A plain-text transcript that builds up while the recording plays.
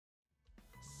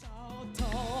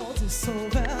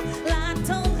Sauveur, la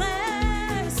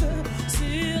tendresse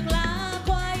sur la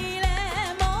croix, il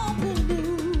est mort pour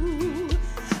nous.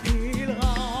 Il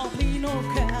remplit nos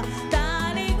cœurs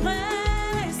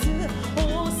d'allégresse.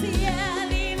 Au ciel,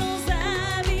 il nous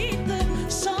invite.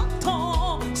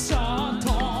 Chantons,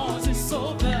 chantons du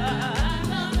Sauveur.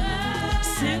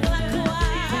 Sur la croix,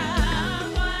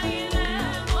 il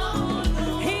est mort pour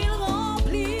nous. Il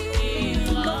remplit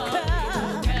nos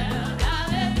cœurs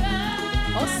d'allégresse.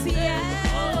 Au ciel.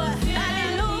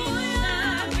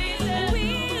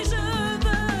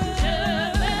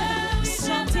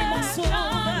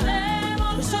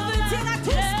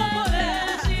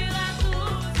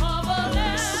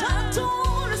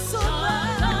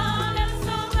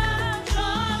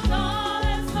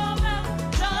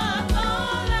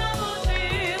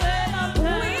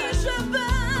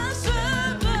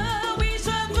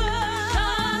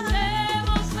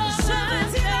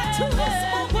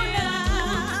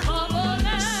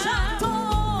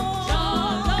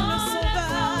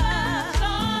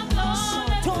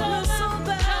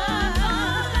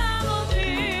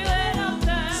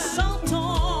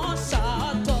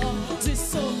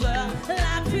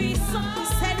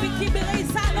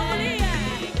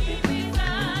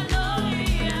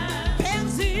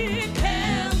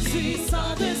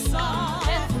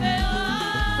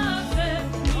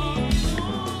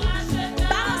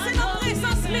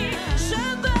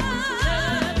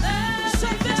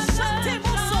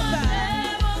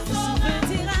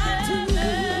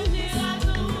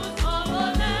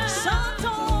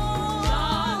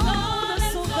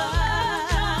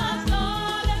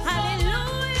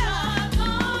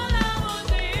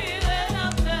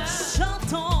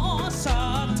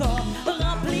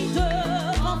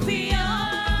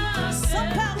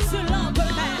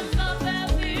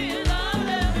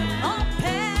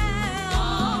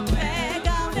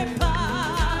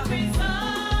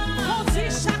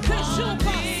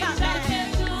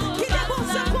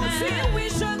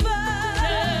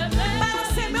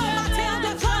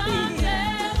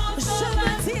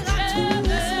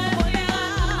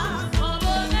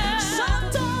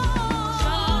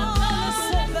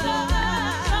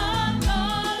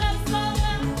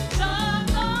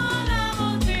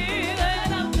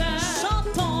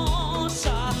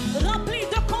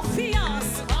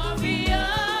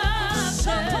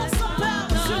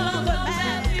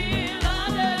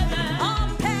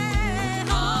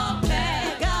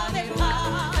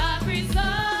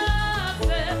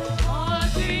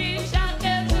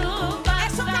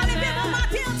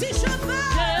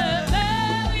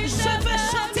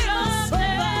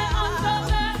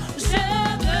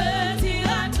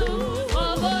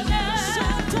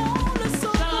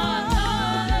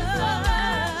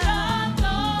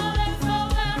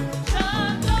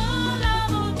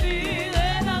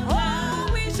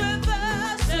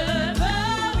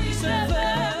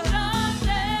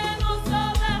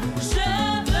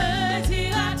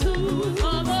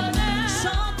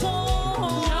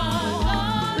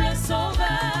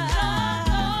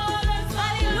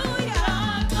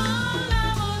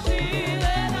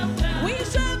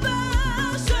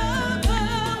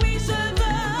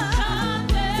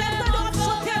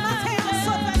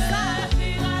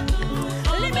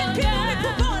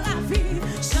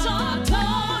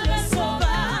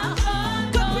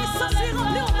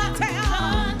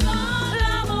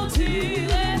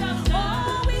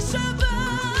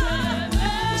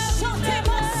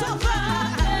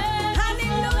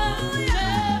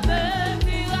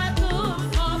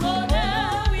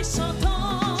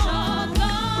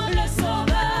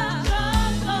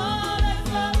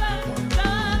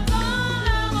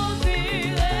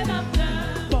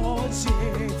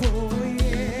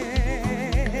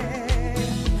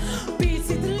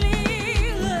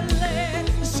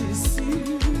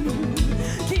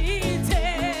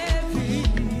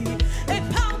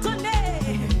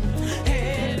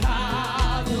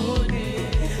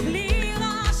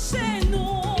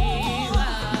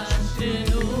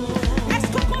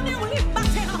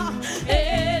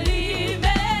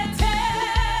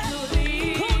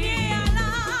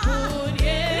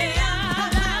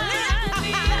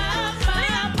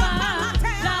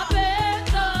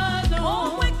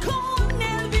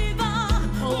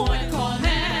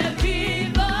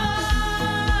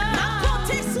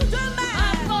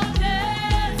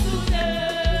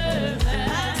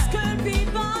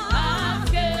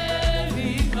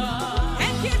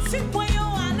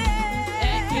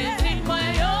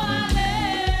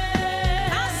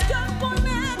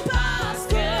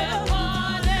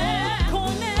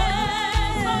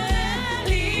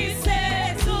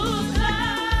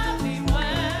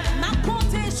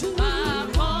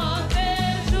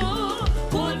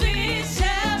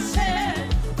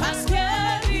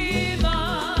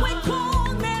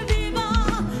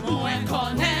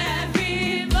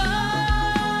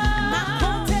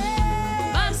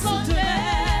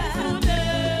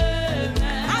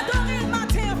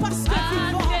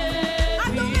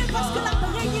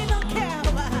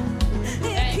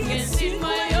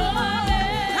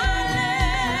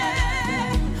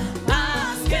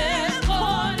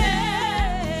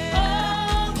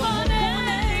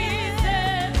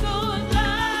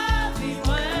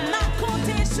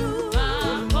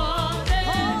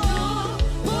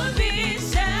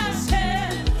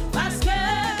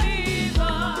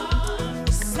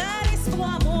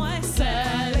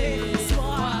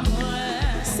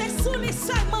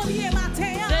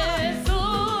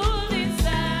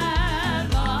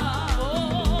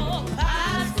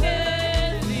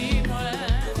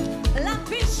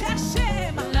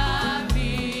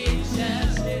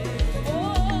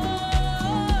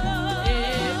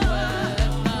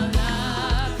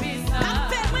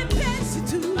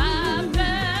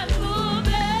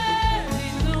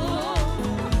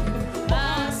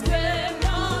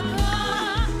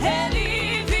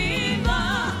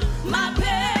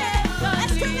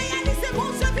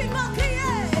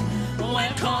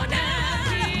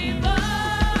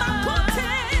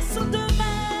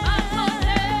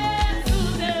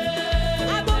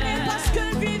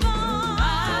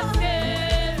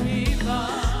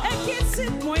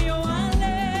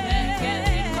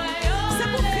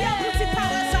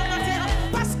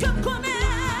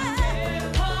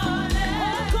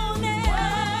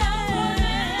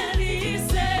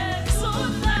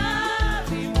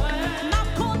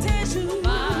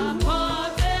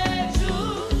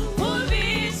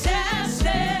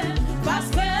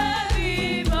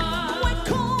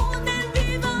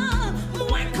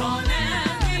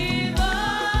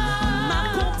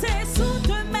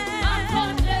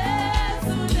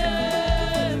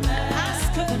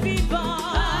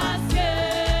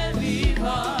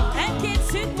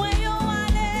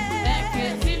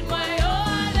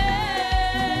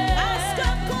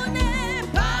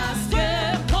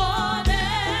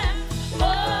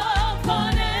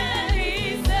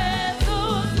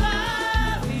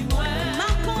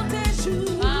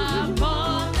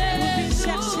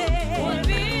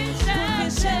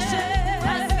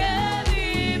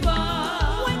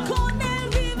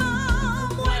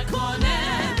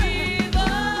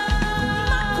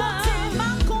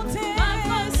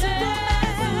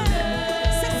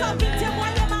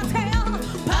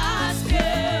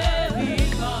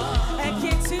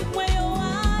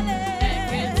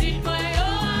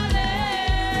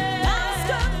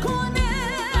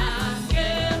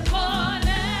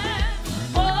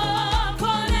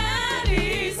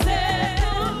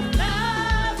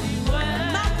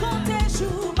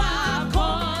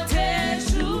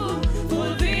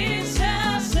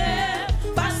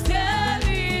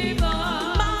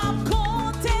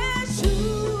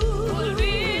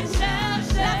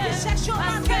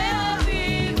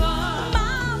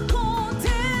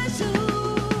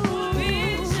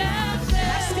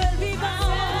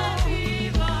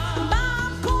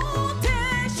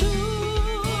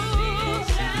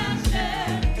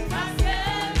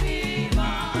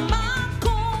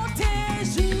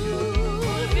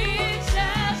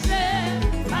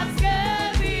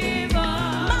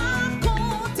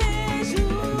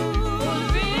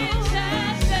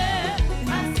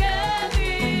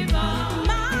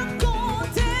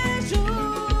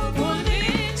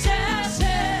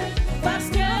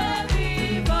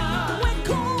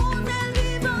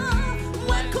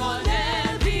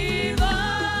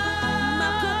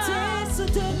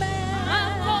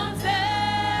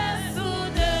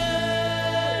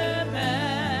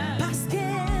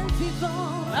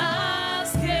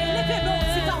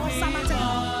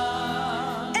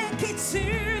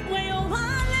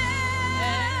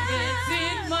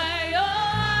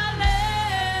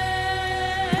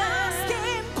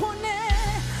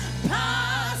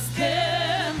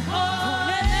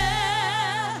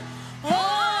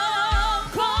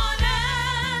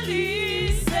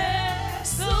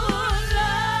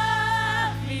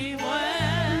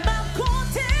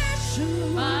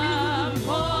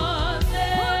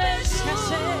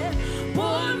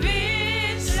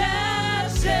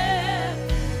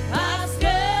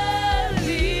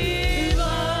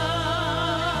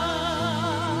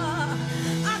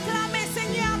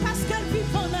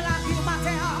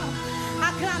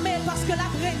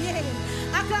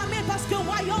 Acclamez parce que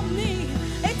royaume ni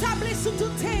établi sous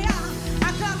toute terre.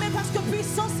 Acclamez parce que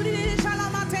puissance est déjà la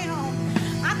matin.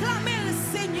 Acclamez le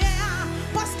Seigneur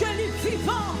parce que les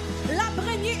vivants l'a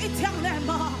régné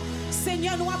éternellement.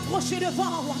 Seigneur, nous approcher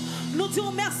devant. Nous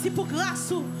disons merci pour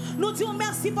grâce. Nous disons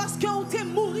merci parce que vous êtes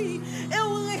mort et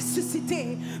vous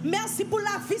ressuscité. Merci pour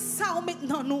la vie ça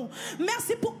maintenant nous.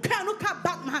 Merci pour que nous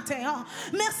battre matin.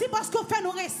 Merci parce que vous fait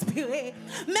nous respirer.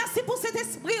 Merci pour cet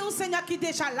esprit au Seigneur qui est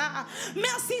déjà là.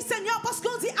 Merci Seigneur parce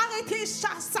qu'on dit arrêtez,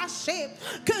 sachez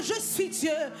que je suis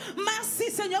Dieu.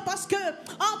 Merci Seigneur parce que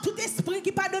en tout esprit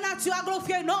qui parle de nature à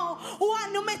glorifier non ou à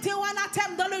nous mettre en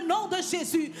anathème dans le nom de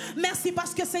Jésus. Merci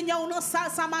parce que Seigneur on en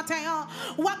salle ce matin.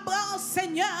 Ou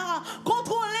Seigneur,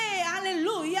 contrôlez,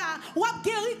 alléluia, ou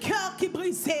guérir cœur qui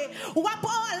brisé, ou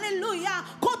alléluia,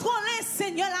 contrôlez,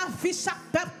 Seigneur, la vie chaque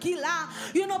peuple qui l'a,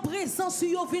 il y a une présence,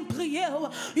 il y a une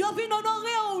prière, il y a une honorer,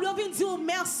 il y a une dire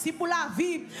merci pour la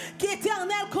vie qui est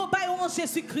éternelle qu'on baille en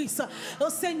Jésus-Christ. Oh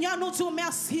Seigneur, nous disons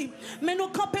merci, mais nous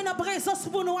campons dans présence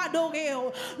pour nous adorer.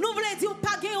 Nous voulons dire,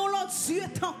 pas gagner l'autre Dieu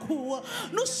tant court,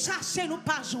 nous cherchons, nous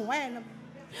pas joindre.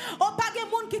 Oh, pas de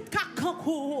monde qui te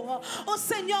concourt. Oh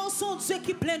Seigneur, son Dieu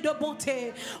qui est plein de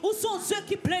bonté. Ou son Dieu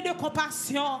qui est plein de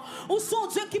compassion. Ou son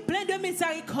Dieu qui est plein de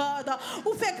miséricorde.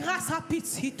 Ou fait grâce à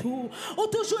petit tout. Ou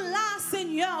toujours là,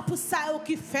 Seigneur, pour ça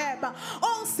qui est faible.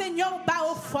 Oh Seigneur, bas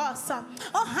aux forces.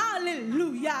 Oh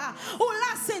alléluia. Ou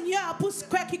là, Seigneur, pour ce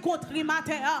qui contribue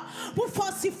matin. Pour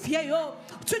fortifier.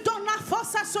 Tu donnes la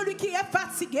force à celui qui est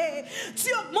fatigué. Tu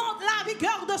augmentes la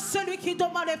vigueur de celui qui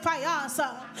demande faïence.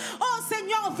 Oh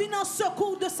Seigneur, on vient en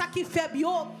secours de ça qui fait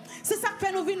bio. C'est ça que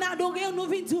fait nous venons adorer, nous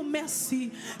venons dire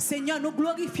merci. Seigneur, nous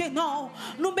glorifions,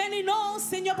 nous bénissons,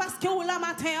 Seigneur, parce que vous la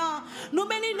matin. Nous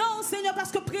bénissons, Seigneur, parce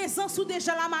que présence ou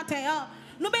déjà la matin.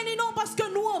 Nous bénissons parce que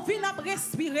nous, on vient à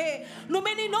respirer. Nous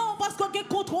bénissons parce qu'on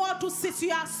contrôle toute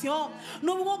situation.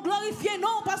 Nous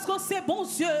glorifions parce que c'est bon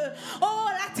Dieu. Oh,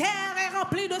 la terre est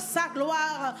remplie de sa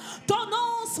gloire. Ton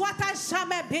nom soit à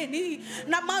jamais béni.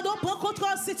 Nous demandons, prends contrôle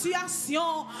de la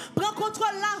situation. Prends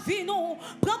contrôle de la vie, nous.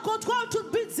 Prends contrôle de tout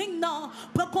building, non.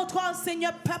 Prends contrôle,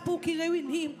 Seigneur, peuple qui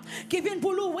réunit, qui vient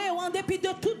pour louer en dépit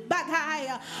de toute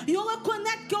bagaille. Ils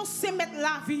reconnaissent qu'on sait mettre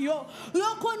la vie. Ils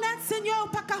reconnaissent, Seigneur,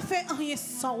 pas qu'à faire rien.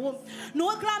 Nous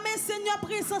réclamons, Seigneur,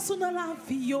 présence dans la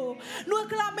vie. Nous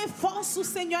réclamons force au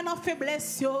Seigneur dans la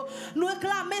faiblesse. Nous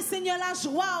réclamons, Seigneur, la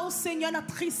joie au Seigneur dans la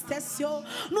tristesse.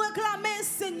 Nous réclamons,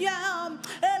 Seigneur,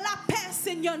 la paix,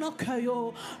 Seigneur, dans le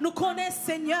cœur. Nous connaissons,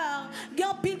 Seigneur, il y a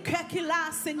un pile cœur qui là,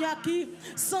 Seigneur, qui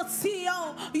sentit,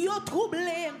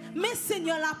 troublé. Mais,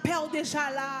 Seigneur, la paix est déjà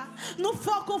là. Nous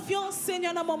faisons confiance,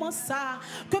 Seigneur, dans le moment ça.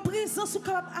 Que présence soit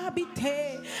capable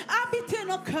d'habiter. Habiter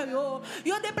dans le cœur.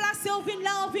 Ils ont déplacé au vin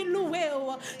là, on vient louer.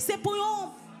 C'est pour une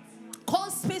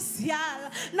cause spéciale.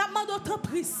 Nous demandons autant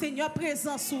pris, Seigneur,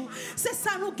 présence. C'est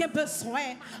ça nous avons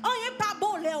besoin. On n'est pas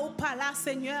bon là ou pas là,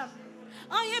 Seigneur.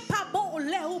 On n'est pas bon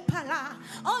là ou pas là.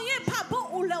 On n'est pas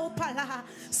bon là ou pas là.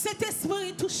 Cet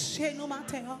esprit touche nous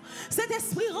matin. Cet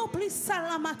esprit remplit ça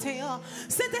la matin.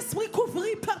 Cet esprit couvre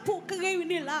pour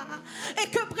réunir là. Et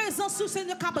que présence sous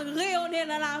Seigneur cap rayonner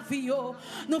dans la vie.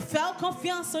 Nous faisons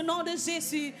confiance au nom de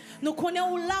Jésus. Nous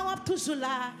connaissons là ou toujours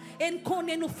là. Et nous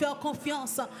connaissons nous faire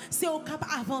confiance. C'est au cap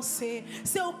avancer.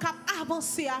 C'est au cap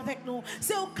avancer avec nous.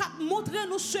 C'est au cap montrer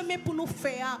nous chemin pour nous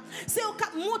faire. C'est au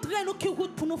cap montrer nous qui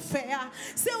route pour nous faire.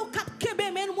 C'est au cap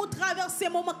Québec nous traverser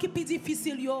moments qui plus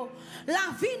difficiles. La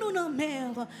vie nous en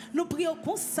mer. Nous prions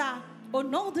comme ça. Au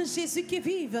nom de Jésus qui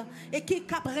vive et qui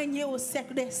cap régner au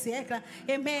siècle des siècles.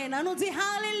 Amen. On nous dit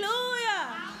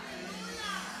Alléluia.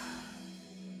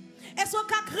 Est-ce qu'on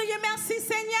a crié merci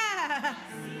Seigneur?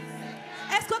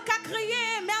 Est-ce qu'on a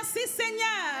crié merci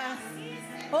Seigneur?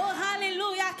 Oh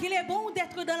Alléluia, qu'il est bon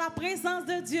d'être dans la présence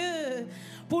de Dieu.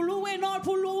 Pour louer non,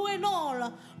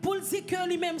 pour dire que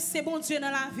lui-même c'est bon Dieu dans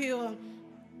la vie.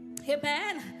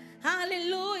 Amen.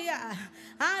 Alléluia.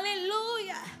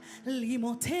 Alléluia. Li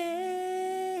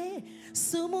monter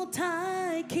sous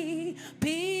montagne qui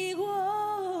pire.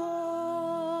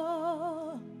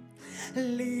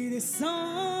 Li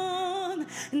descend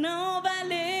dans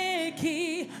vallée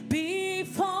qui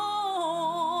pifont.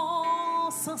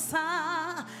 Sans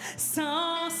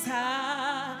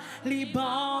ça, li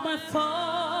bon ma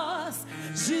force,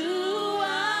 jour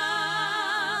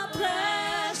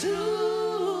après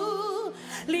jour,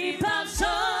 li pas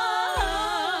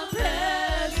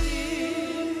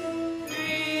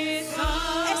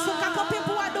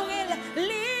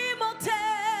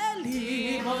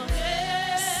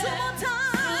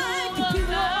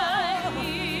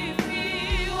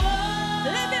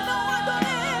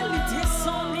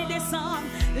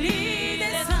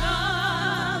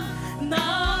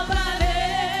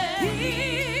Nobody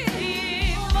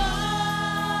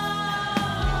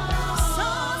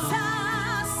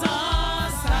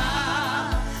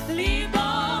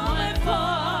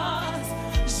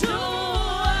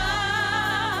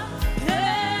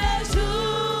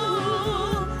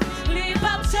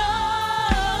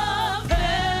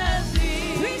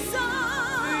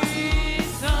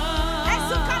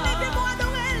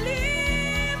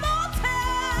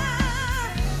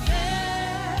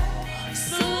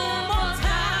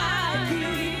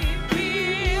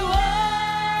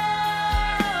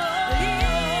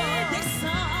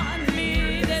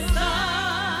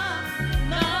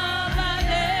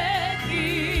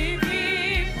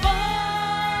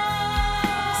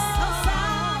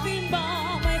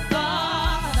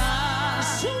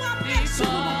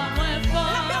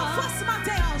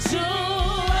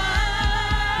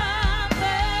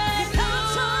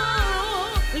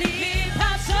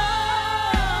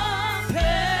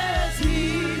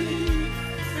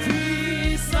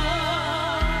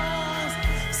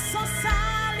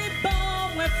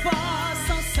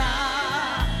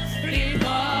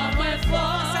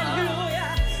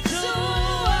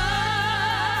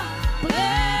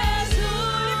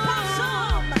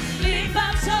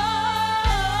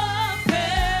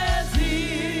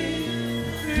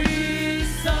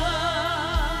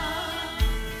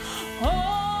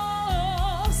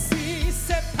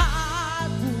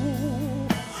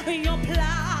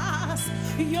place,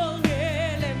 y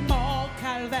aurait les morts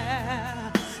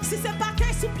calvaires. Si c'est pas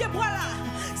terre sous pied bois là,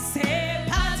 c'est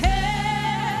pas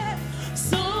terre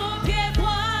sous pied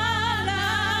bois là.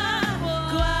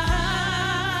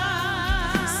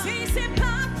 Si c'est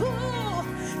pas pour,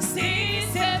 si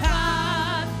c'est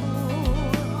pas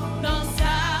pour, dans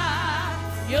ça,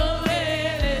 y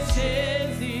aurait les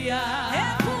Jésus.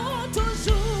 Et pour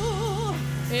toujours,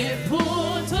 et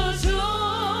pour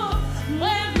toujours,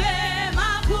 moi-même à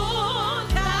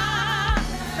compte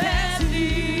perdu.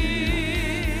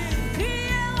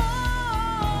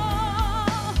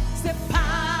 C'est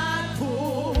pas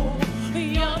pour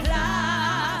your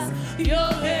place, y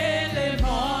aurait les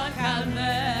morts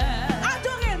calvaires.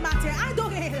 Adorez le matin,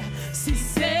 adorez. Si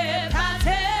c'est pas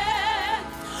terre,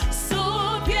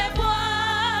 sous pied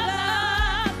bois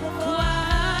là, pourquoi?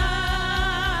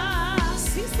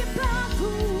 Si c'est pas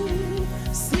pour,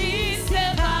 si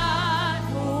c'est pas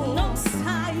pour, non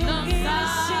ça y aurait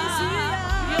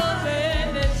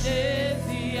Jésus.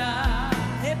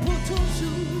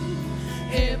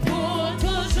 Et pour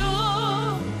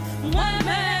toujours,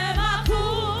 moi-même à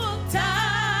compte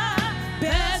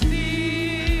perdu.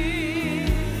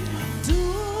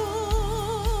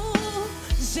 Tout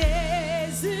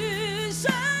Jésus,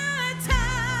 je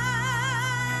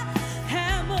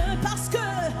t'aime parce que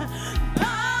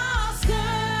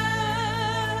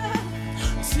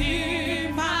tu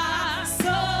m'as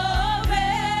sauvé.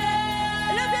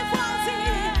 Levez-vous et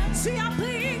dites, tu as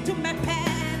pris toutes mes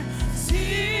peines. Tu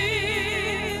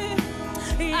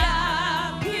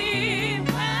as pris mes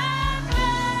peines.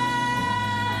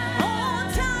 On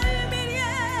t'a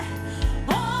humilié,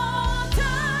 on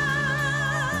t'a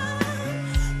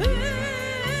humilié.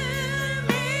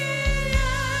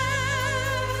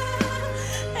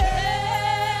 Et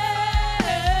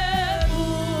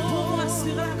pour moi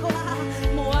sur la croix,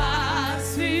 moi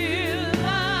sur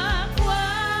la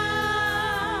croix,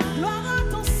 gloire à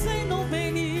ton Saint-Nom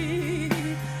béni,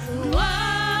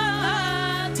 gloire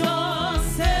à ton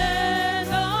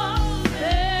Saint-Nom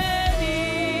béni,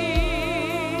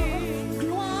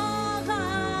 gloire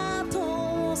à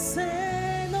ton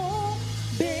Saint-Nom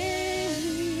béni,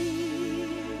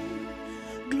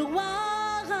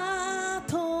 gloire à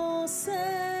ton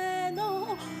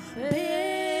Saint-Nom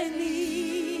béni.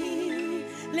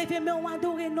 Levez-moi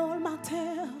adorer non le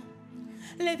matin.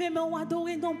 Levez-moi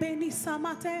adorer non béni ce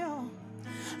matin.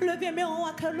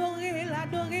 Levez-moi adorer,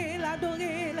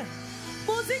 l'adorer.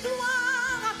 Vous dites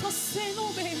gloire à ton Saint-Nom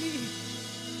béni.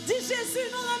 Dis Jésus,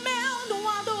 nous remercions, nous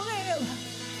adorer.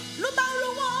 Nous bavons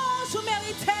louange, nous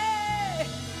méritons.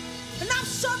 Nous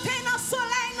chantons dans le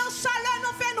soleil, dans la chaleur,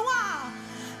 nous fait noir.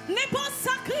 N'importe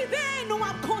ça crivé, nous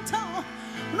sommes contents.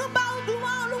 Nous bavons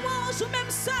louange, nous même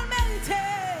seul mérité.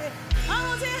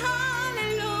 Allons dire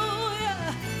Alléluia.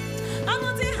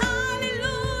 Allons dire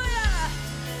Alléluia.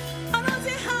 Allons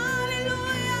dire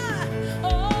Alléluia. Oh,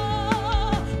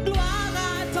 gloire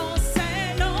à ton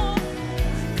Saint-Nom.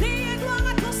 Criez gloire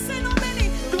à ton Saint-Nom béni.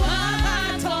 Gloire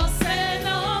à ton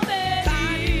Saint-Nom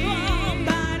béni.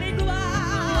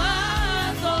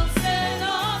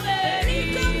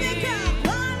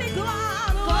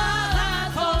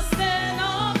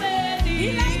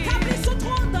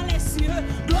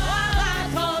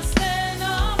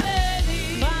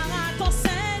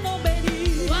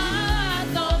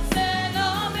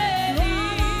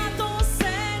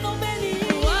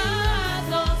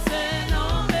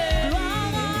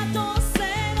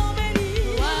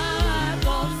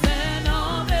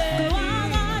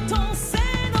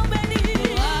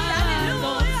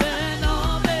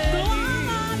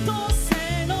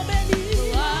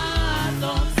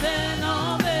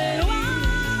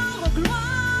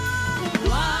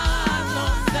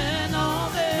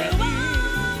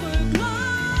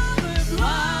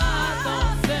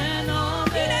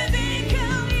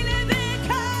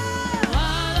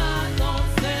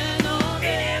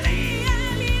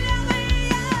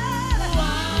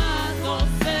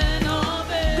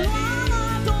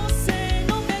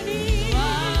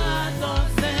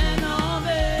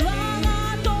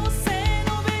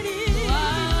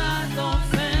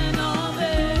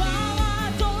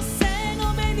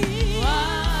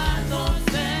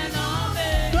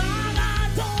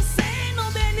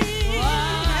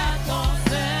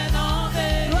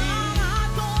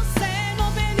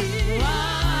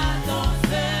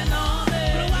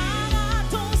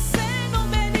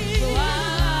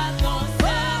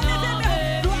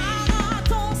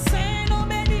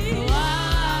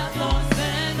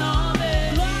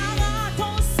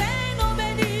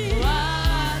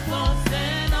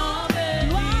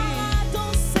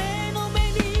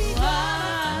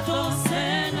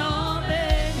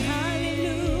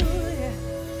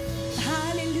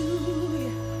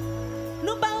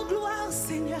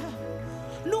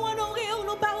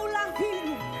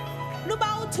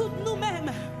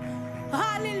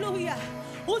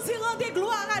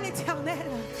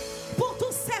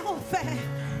 fait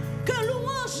que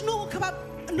louange nous capable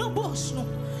nous bouche nous.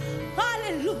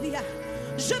 Alléluia.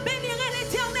 Je bénirai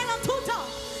l'Éternel en tout temps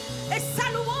et sa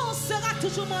louange sera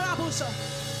toujours dans ma bouche.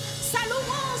 Sa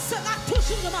louange sera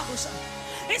toujours dans ma bouche.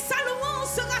 Et sa louange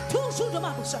sera toujours dans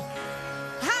ma bouche.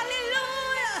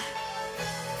 Alléluia.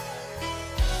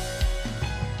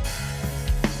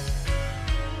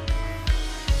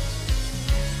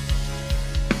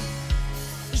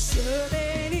 Je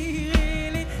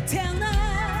bénirai l'Éternel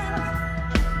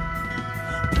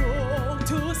pour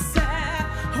tous ses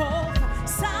œuvres.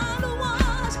 Sa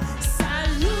louange sera.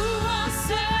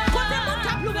 Côté mon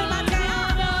cap le matin.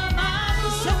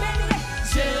 Je bénirai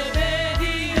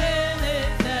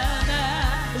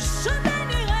l'Éternel. Je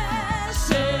bénirai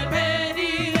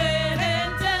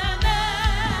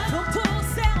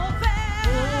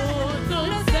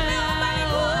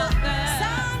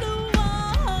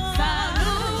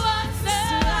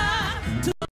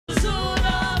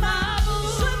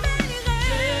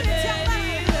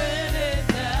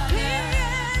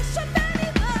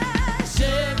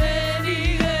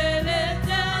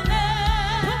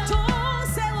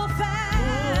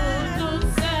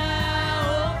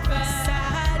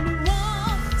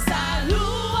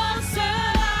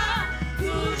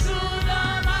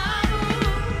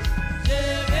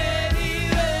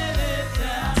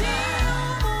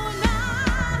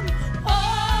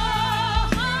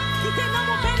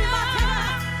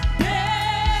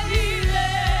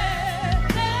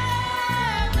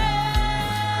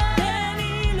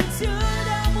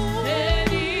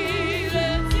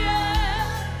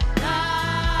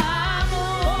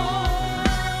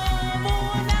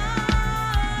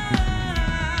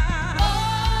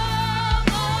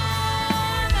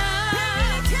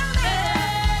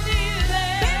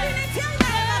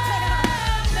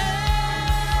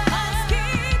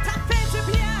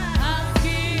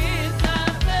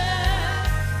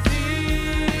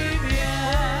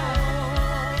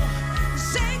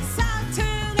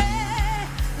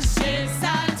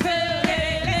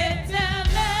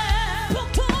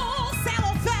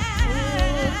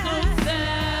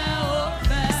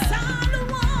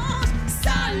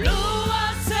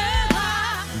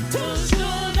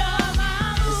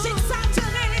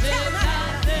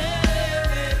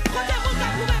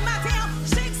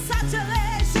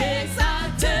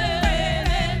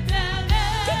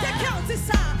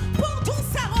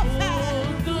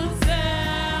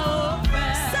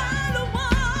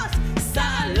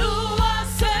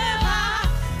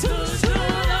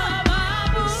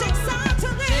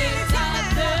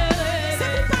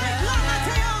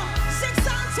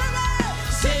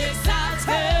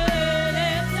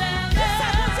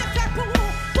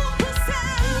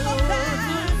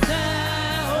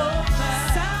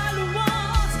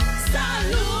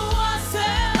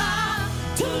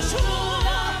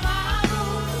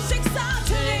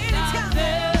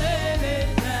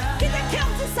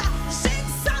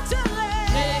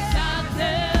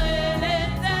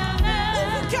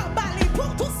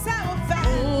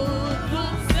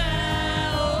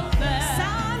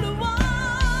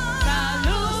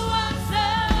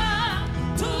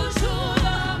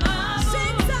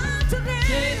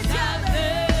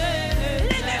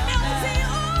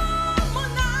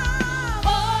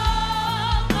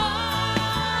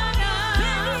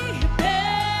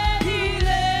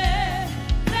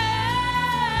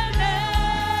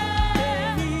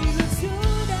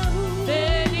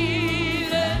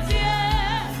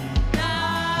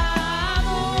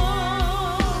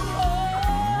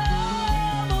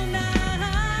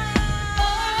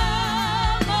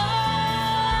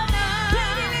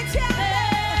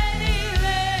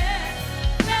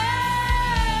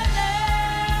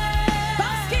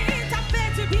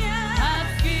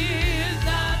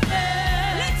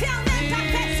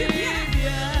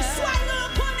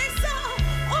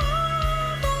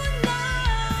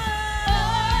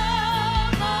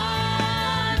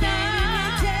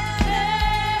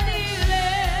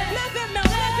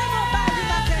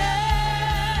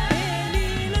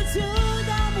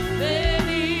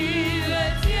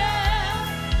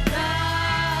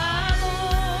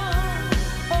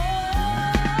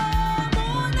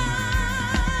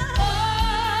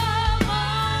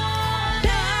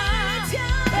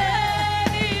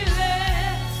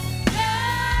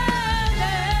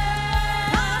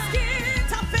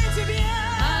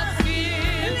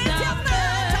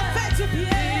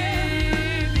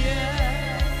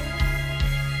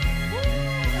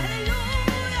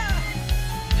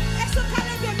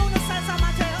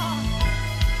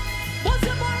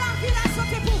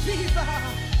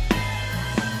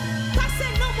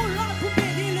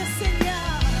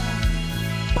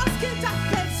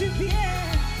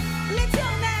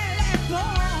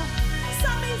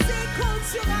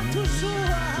sera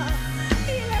toujours.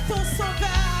 Il est ton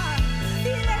sauveur, il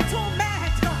est ton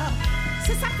maître.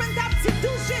 C'est ça que t'as dit,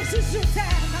 tout Jésus, je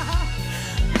t'aime.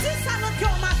 Dis ça dans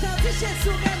cœur matin, dis Jésus,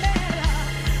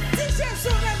 remets-le. Dis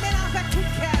Jésus, remets-le avec tout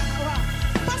cœur.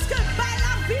 Parce que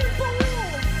la vie pour vous,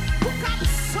 pour qu'elle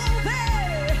sauve.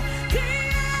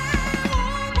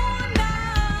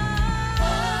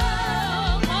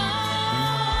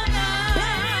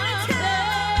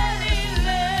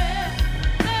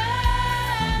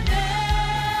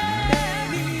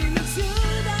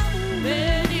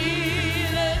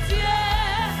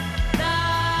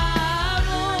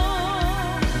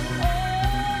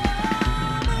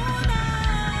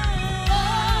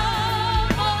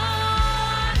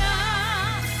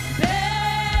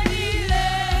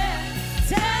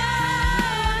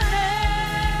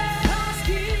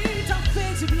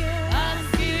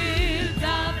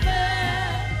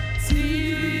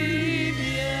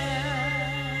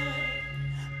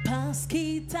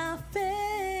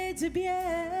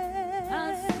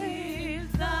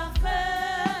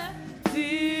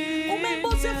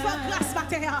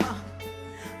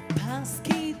 Parce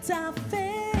qu'il t'a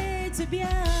fait du bien.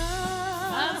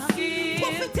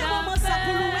 Profitez un moment ça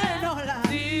pour louer non là.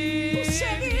 Pour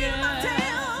chérir ma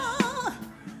terre.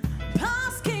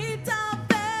 Parce qu'il t'a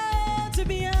fait du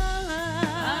bien.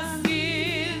 Parce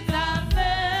qu'il t'a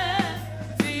fait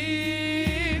du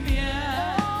bien.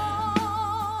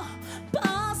 Oh,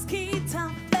 parce qu'il t'a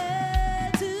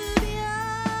fait du bien.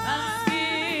 Parce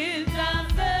qu'il t'a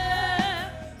fait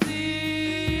du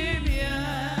bien.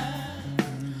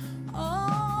 Oh,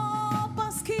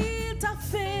 parce qu'il t'a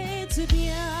fait du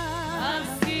bien.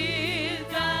 Parce qu'il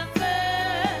t'a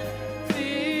fait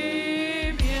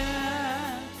du bien.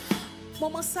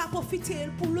 Maman, ça profiter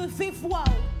pour lever voix.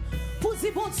 Pour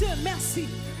dire bon Dieu, merci.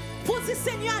 Pour dire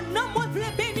Seigneur, non, moi, je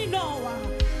veux bénir non.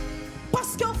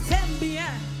 Parce qu'on fait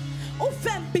bien. On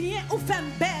fait bien, on fait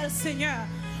belle, Seigneur.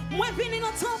 Moi, je viens dans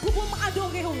le temps pour vous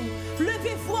adorer.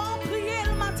 Levez voix, prier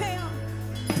le matin.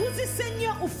 Pour dire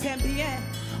Seigneur, on fait bien.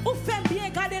 On fait bien,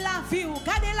 gardez la vie,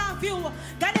 gardez la vie,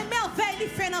 gardez merveille qui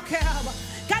fait dans le cœur,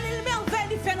 gardez les merveilles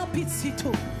qui fait dans le petit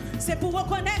tout. C'est pour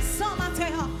reconnaître ça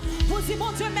matin, pour dire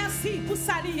mon Dieu merci pour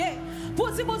s'allier, pour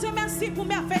dire mon Dieu merci pour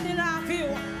merveille de la vie,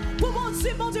 pour mon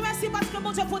Dieu merci parce que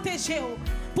mon Dieu protège,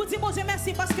 pour dire mon Dieu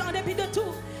merci parce qu'en dépit de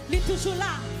tout, il est toujours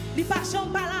là, il n'est pas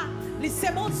jamais là,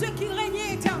 c'est mon Dieu qui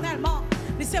règne éternellement,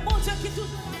 c'est mon Dieu qui est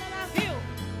toujours là dans la vie,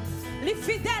 les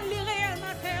fidèles, les réels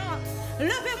matin.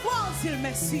 Levez voir, s'il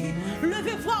merci.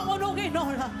 Levez voir, honorer non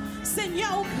là.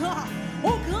 Seigneur, au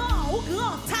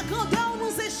grand, ta grandeur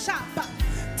nous échappe.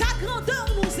 Ta grandeur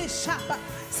nous échappe.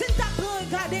 Si tu as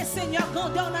regardé, Seigneur,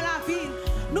 grandeur dans la vie,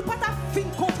 nous pas ta fin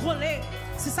contrôler.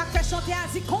 C'est ça que fait chanter à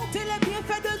dire, comptez les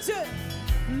bienfaits de Dieu.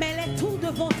 Mets-les tout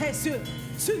devant tes yeux.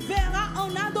 Tu verras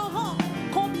en adorant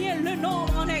combien le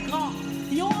nombre en est grand.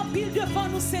 Ils ont en pile devant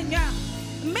nous, Seigneur.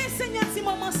 Mais Seigneur, si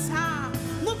moment ça,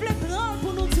 nous voulons prendre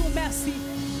pour nous dire merci,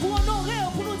 pour honorer,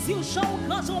 pour nous dire Jean,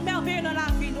 grand Jean merveilleux dans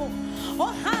la vie nous.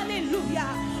 Oh alléluia,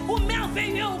 ou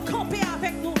merveilleux, ou camper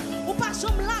avec nous, ou pas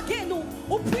jamais laguer nous,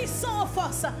 ou puissant en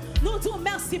force. Nous disons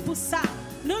merci pour ça.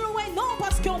 Nous louons non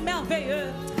parce qu'on est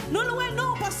merveilleux, nous louons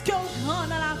non parce qu'on est grand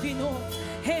dans la vie nous.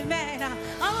 Amen.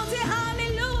 On dit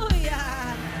alléluia,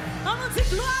 on nous dit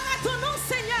gloire à ton nom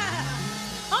Seigneur,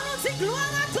 on nous dit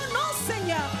gloire à ton nom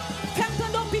Seigneur. Fais ton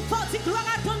nom plus fort, dis gloire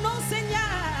à ton nom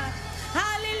Seigneur.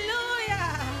 Alléluia,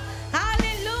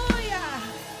 alléluia.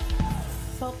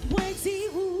 Faut que moi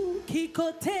dire où qui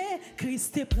côté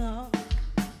Christ te prend.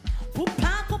 Pour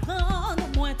pas comprendre,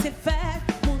 moi t'es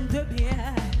fait monde de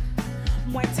bien.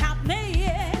 Moi t'as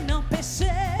payé non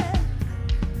péché.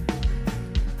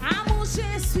 À mon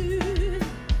Jésus.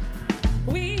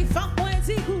 Oui, faut que moi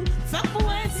dire où, faut que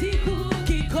moi dire où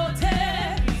qui côté.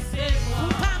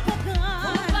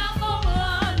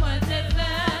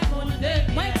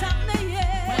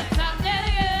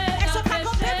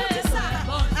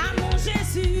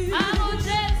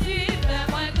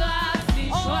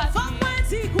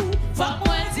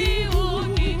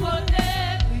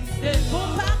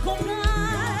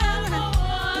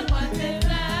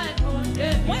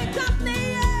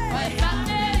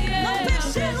 Non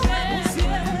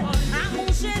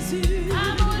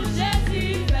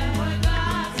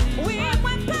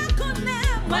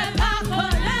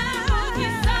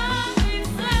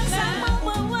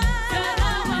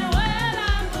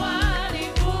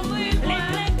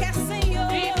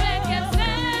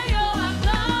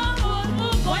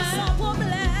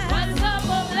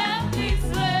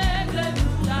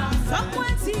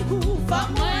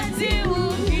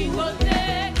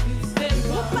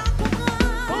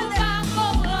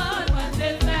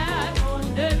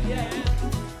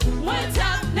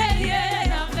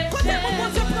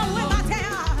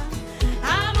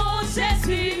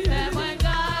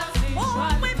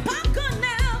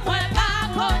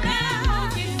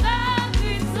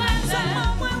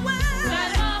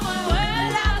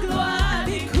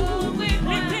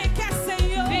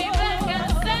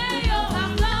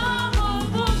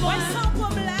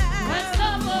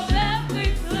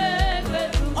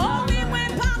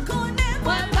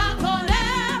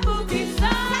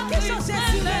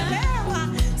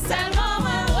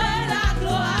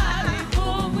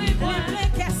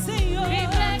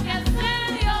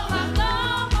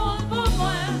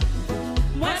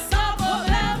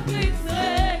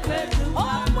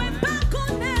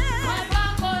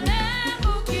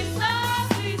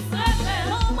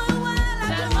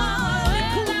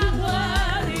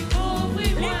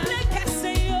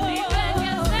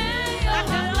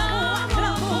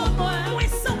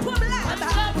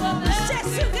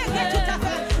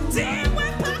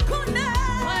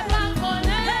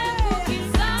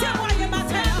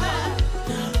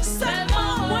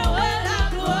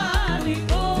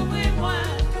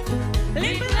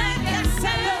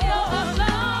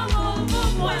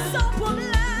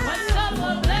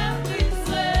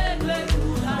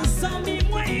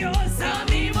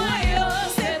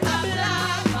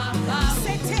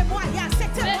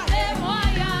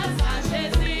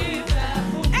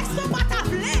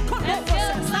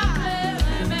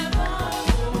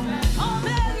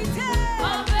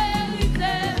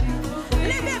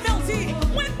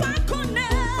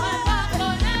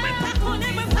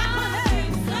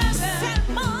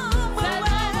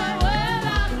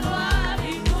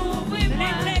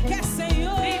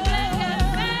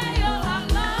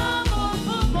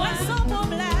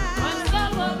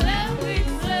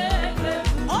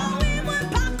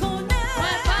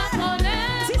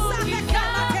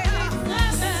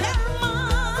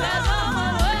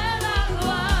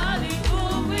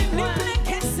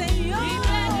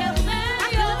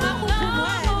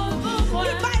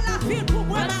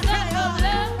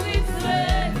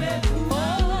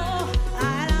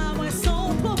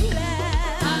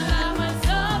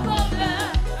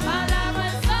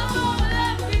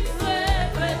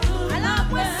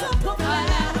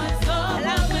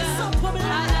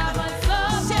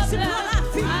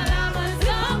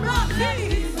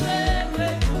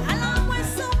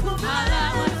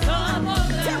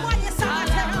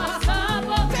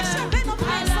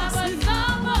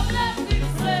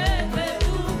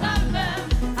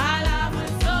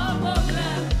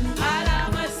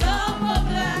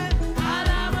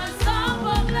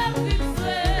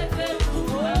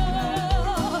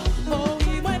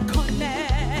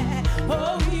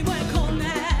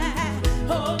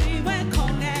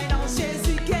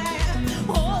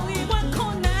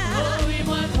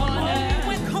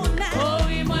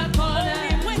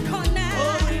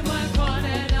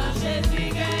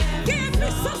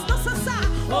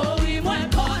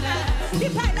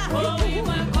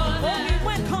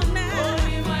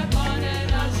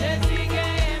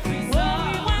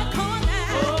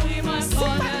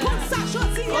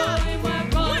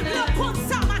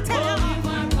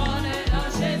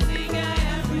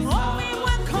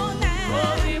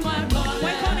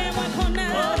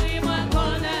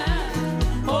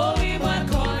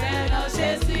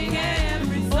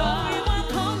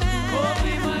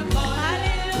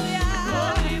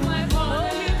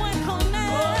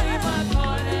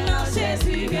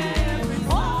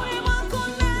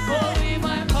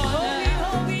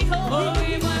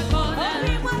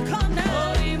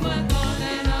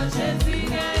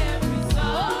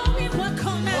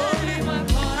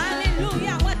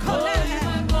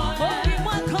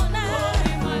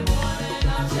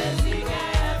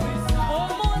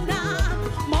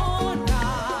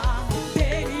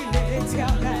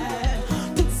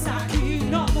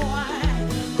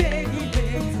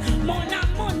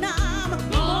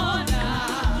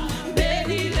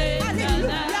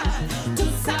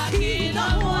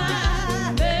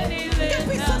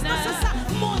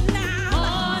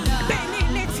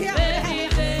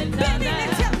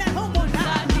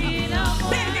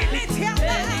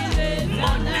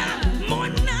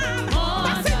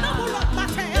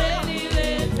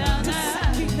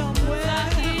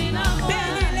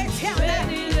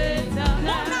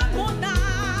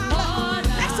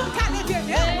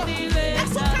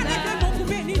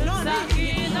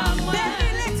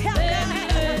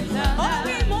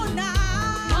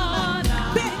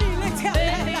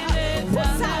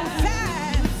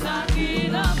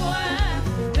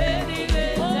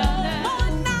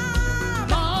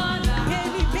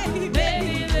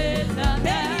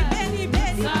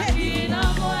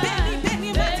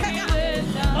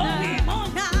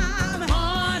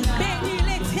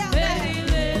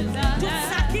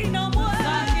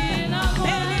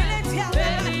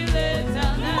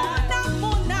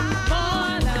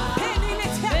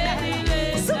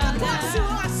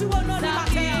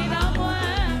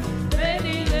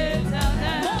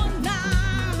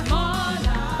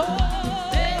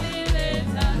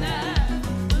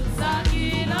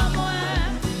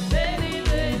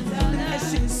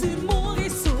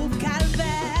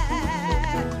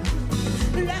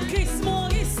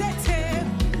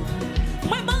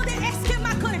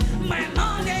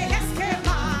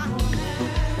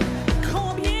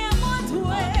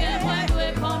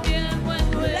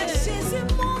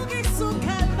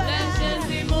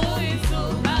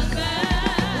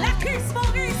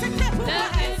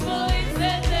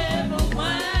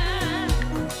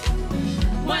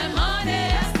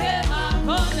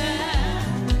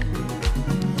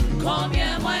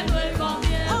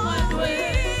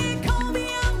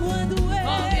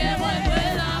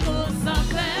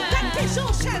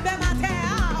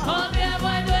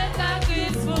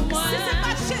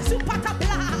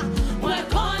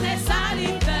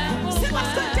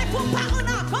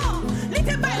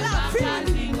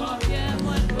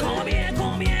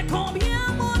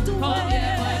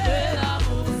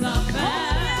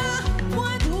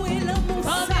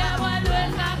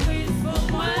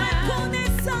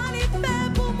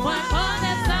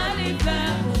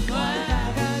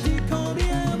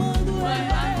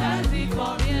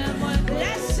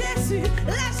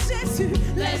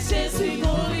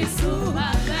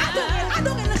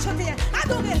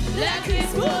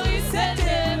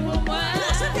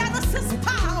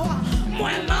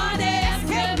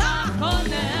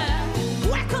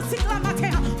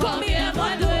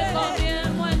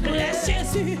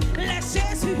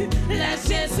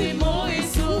Jésus mourit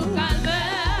sous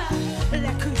calvaire.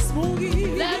 Le Christ mourit.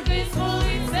 Le Christ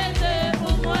mourit, c'était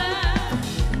pour moi.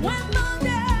 Moi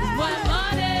demandé,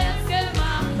 est-ce que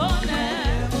m'a connaît?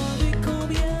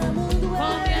 Combien moi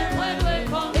doué? Combien moi doué?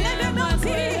 Combien moi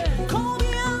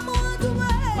doué?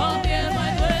 Combien moi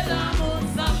doué l'amour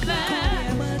sans faire?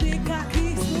 Combien moi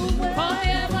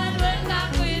doué la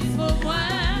Christ pour moi?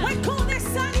 Moi connais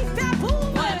ça, il fait pour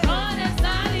moi.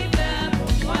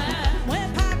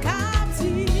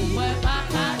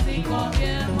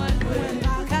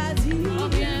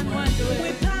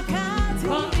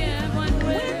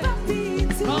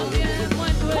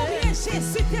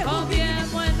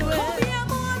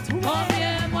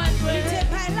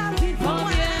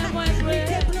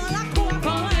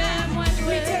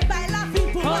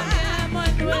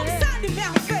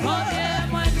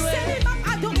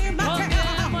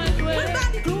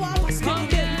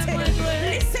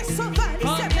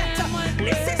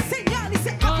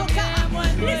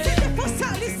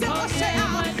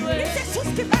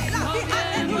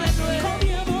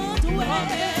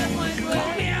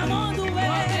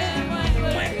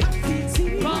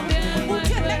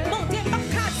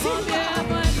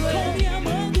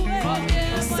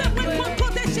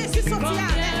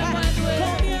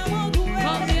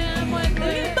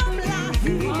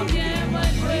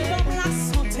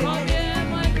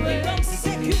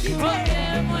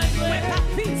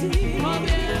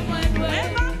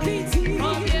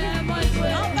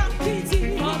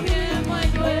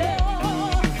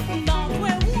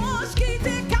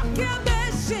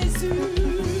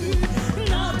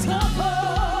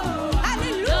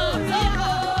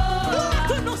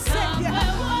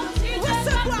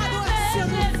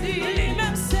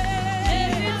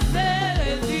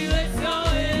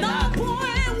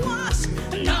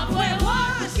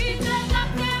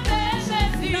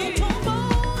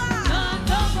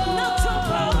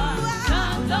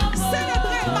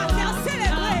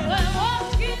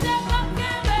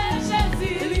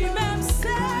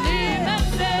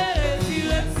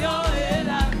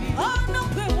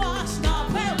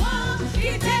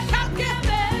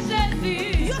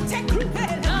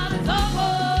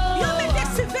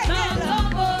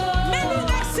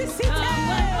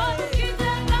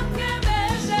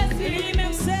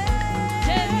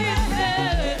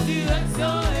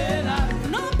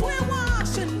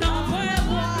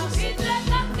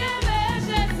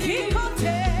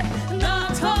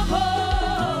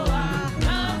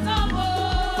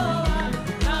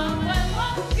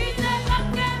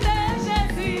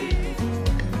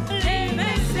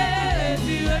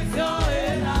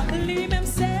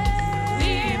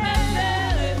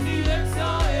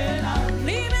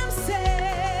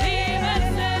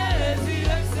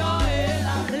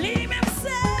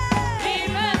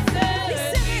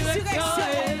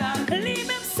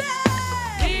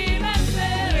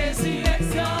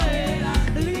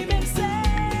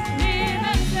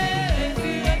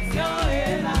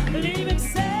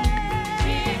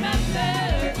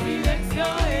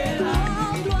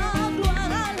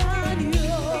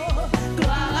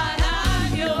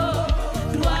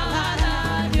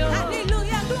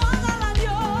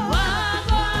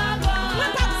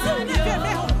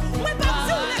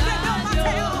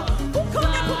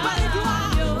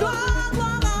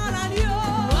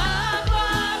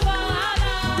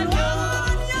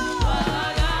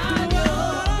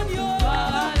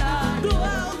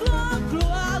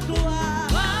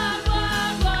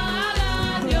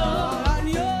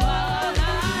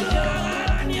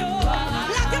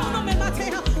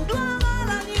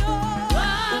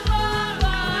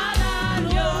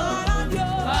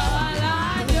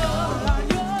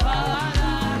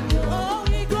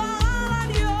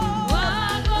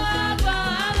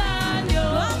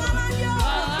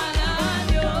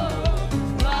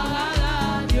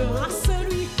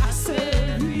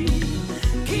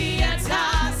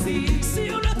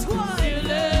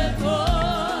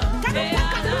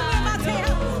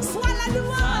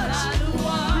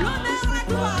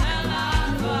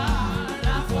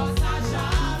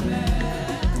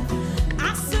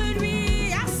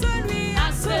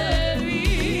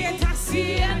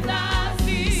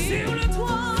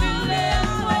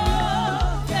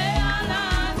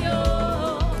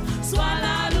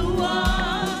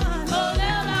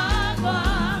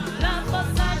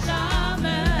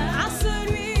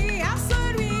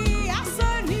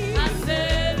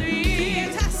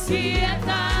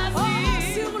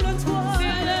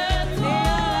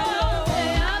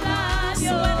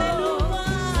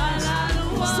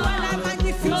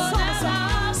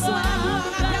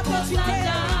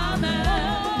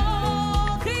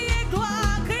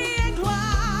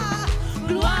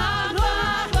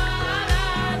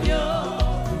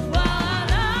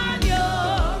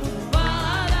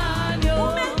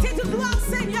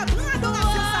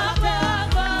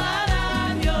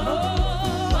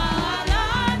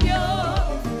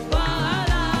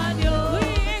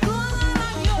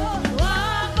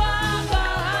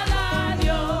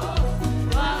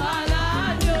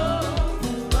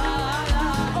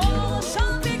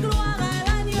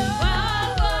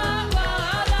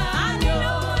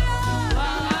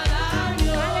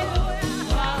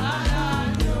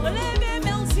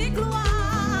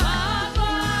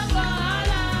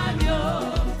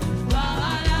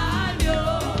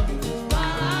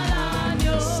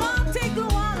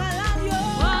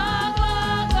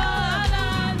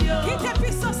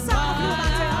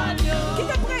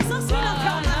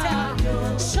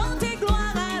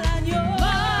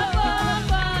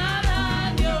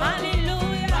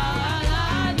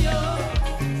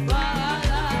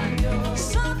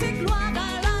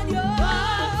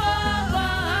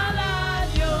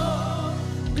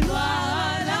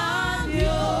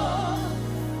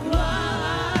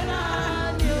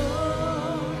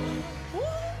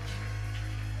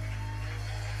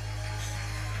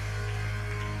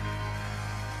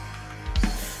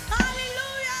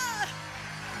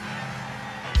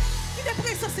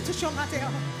 bénédiction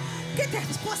matin. Que tes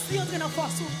forces entrent dans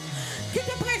force. Que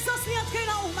tes présences entrent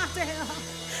dans le matin.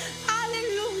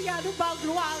 Alléluia, nous bas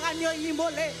gloire à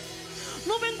Nimolé.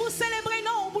 Nous venons vous célébrer,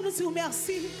 non, pour nous dire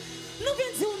merci. Nous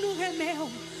venons dire nous remercions.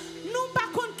 Nous pas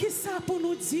contre qui ça pour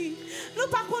nous dire. Nous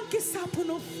pas contre qui ça pour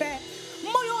nous faire.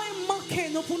 Moyen est manqué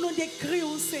nous pour nous décrire,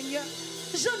 Seigneur.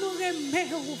 Je nous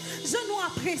remercie, je nous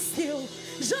apprécie,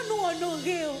 je nous honore.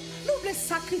 Nous voulons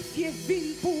sacrifier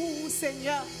vie pour vous,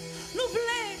 Seigneur. Nous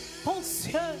voulons, bon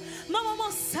Dieu,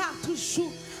 maman ça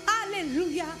toujours.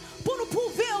 Alléluia. Pour nous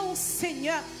prouver au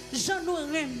Seigneur, je nous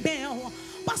remercie.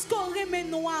 Parce qu'on remet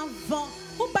nous avant.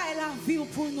 Ou bail la vie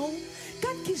pour nous.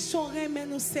 Quand qui sont remet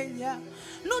nous, Seigneur.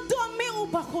 Nous dormons au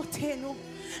bas côté nous.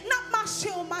 Nous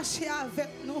marchons avec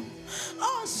nous.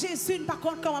 Oh Jésus, par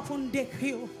contre, comment pour nous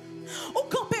décrire. Ou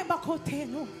camper bas côté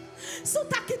nous. Si tu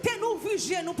as quitté nous,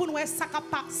 vigier nous pour nous ça qui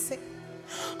passé.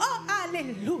 Oh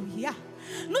Alléluia.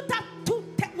 Nous tapons tout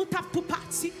tête, nous tapons tout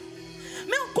parti.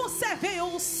 Mais on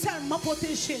conserve seulement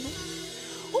protéger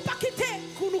nous. Ou pas quitter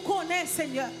pour nous connaître,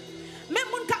 Seigneur. Même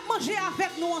moun qui manger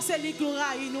avec nous, on se li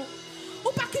gloire nous.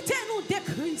 Ou pas quitter nous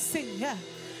décrire, Seigneur.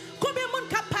 Combien de monde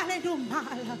qui parlé de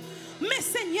mal. Mais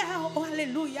Seigneur, oh,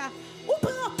 alléluia. Ou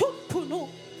prend tout pour nous.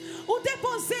 Ou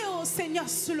déposer, oh Seigneur,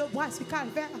 sur le bois du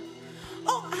calvaire.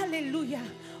 Oh, alléluia.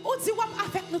 Ou dit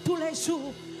avec nous tous les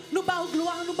jours. Nous bas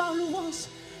gloire, nous bas louange.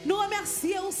 Nous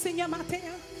remercions au Seigneur matin.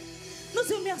 Nous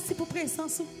disons merci pour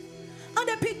présence. En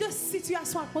dépit de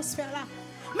situation atmosphère là.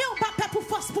 Mais on pas pour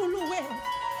force pour louer.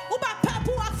 On pas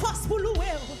pour la force pour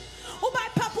louer. On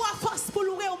pas pour la force pour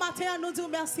louer au matin. Nous disons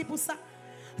merci pour ça.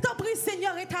 Ton prie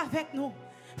Seigneur est avec nous.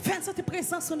 Fais cette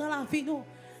présence dans la vie nous.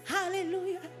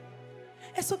 Alléluia.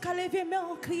 Est-ce qu'on lever main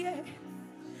en crier?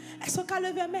 Est-ce qu'on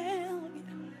lever main?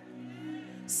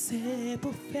 C'est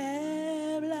pour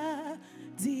faible,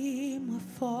 dis-moi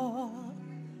fort.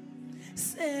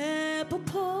 C'est pour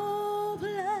pauvre,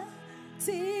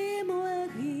 dis-moi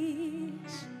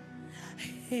riche.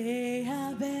 Et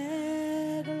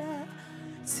avec la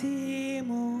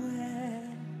dis-moi,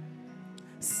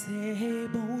 c'est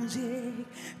bon Dieu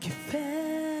qui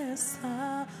fait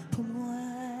ça pour moi.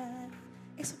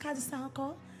 Est-ce qu'on dit ça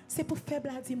encore? C'est pour faible,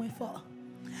 dis-moi fort.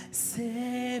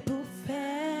 C'est pour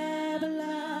faible,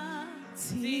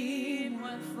 dis-moi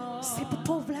fort. C'est pour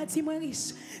pauvre, dis-moi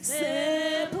riche.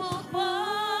 C'est pour pauvre,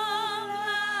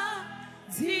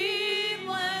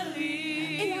 dis-moi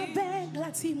riche. Et avec la,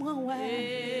 dis-moi ouais.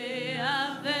 Et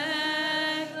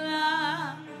avec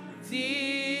la,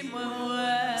 dis-moi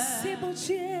ouais. C'est bon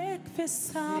Dieu qui fait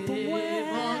ça pour moi. C'est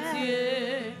bon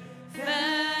Dieu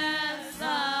fait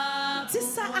ça. Dis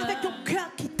ça avec ton cœur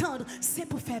qui tendre. C'est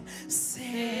pour faible.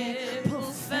 C'est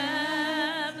pour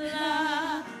faible.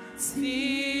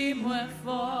 Dis-moi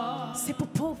fort. C'est pour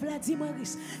pauvre là, dis-moi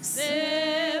riche.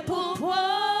 C'est pour pauvre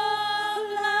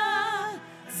là,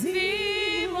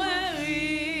 dis-moi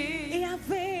riche. Et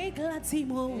avec la,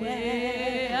 dis-moi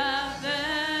ouais. Et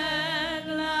avec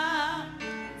la,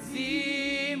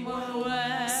 dis-moi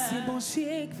ouais. C'est bon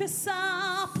Dieu qui fait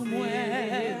ça pour moi.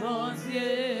 C'est bon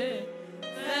Dieu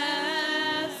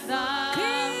fait ça.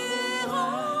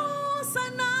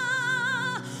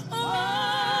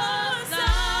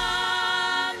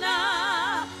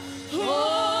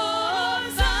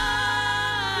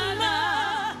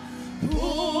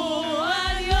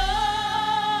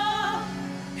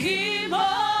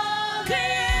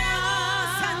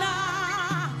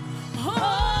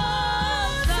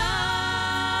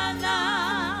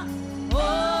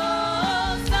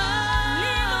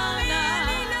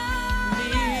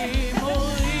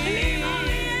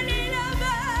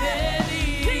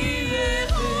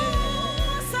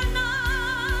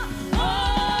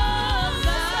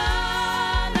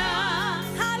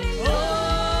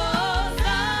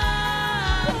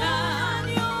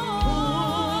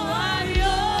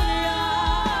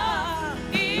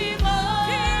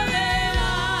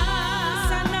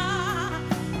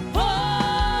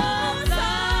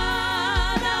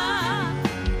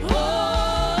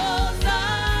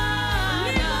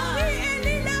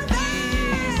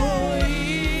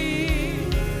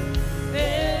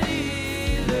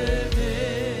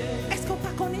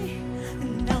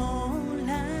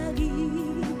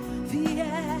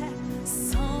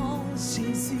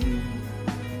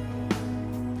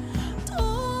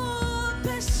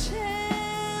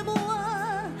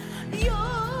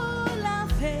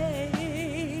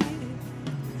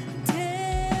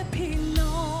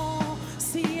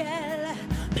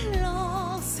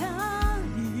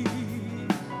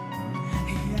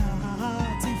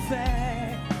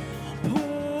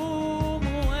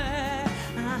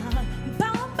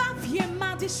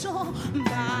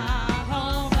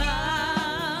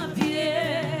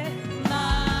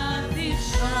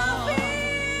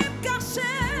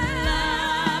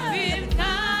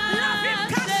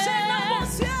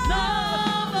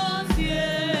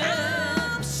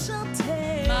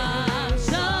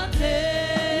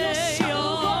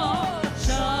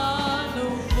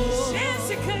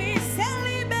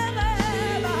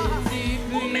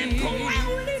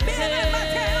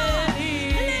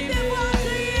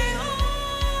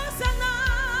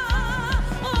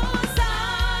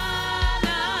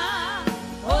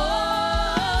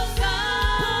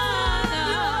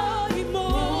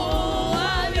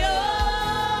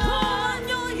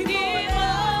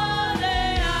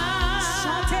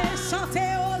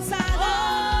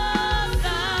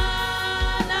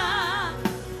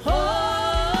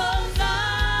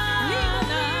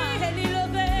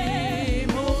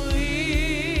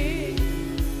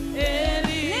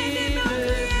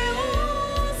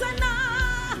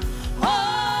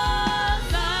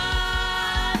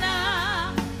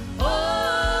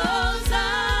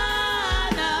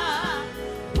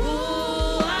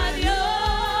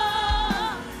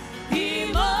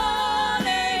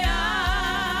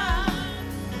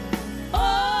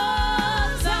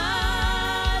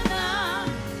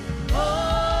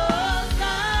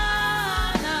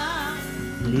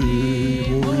 plus.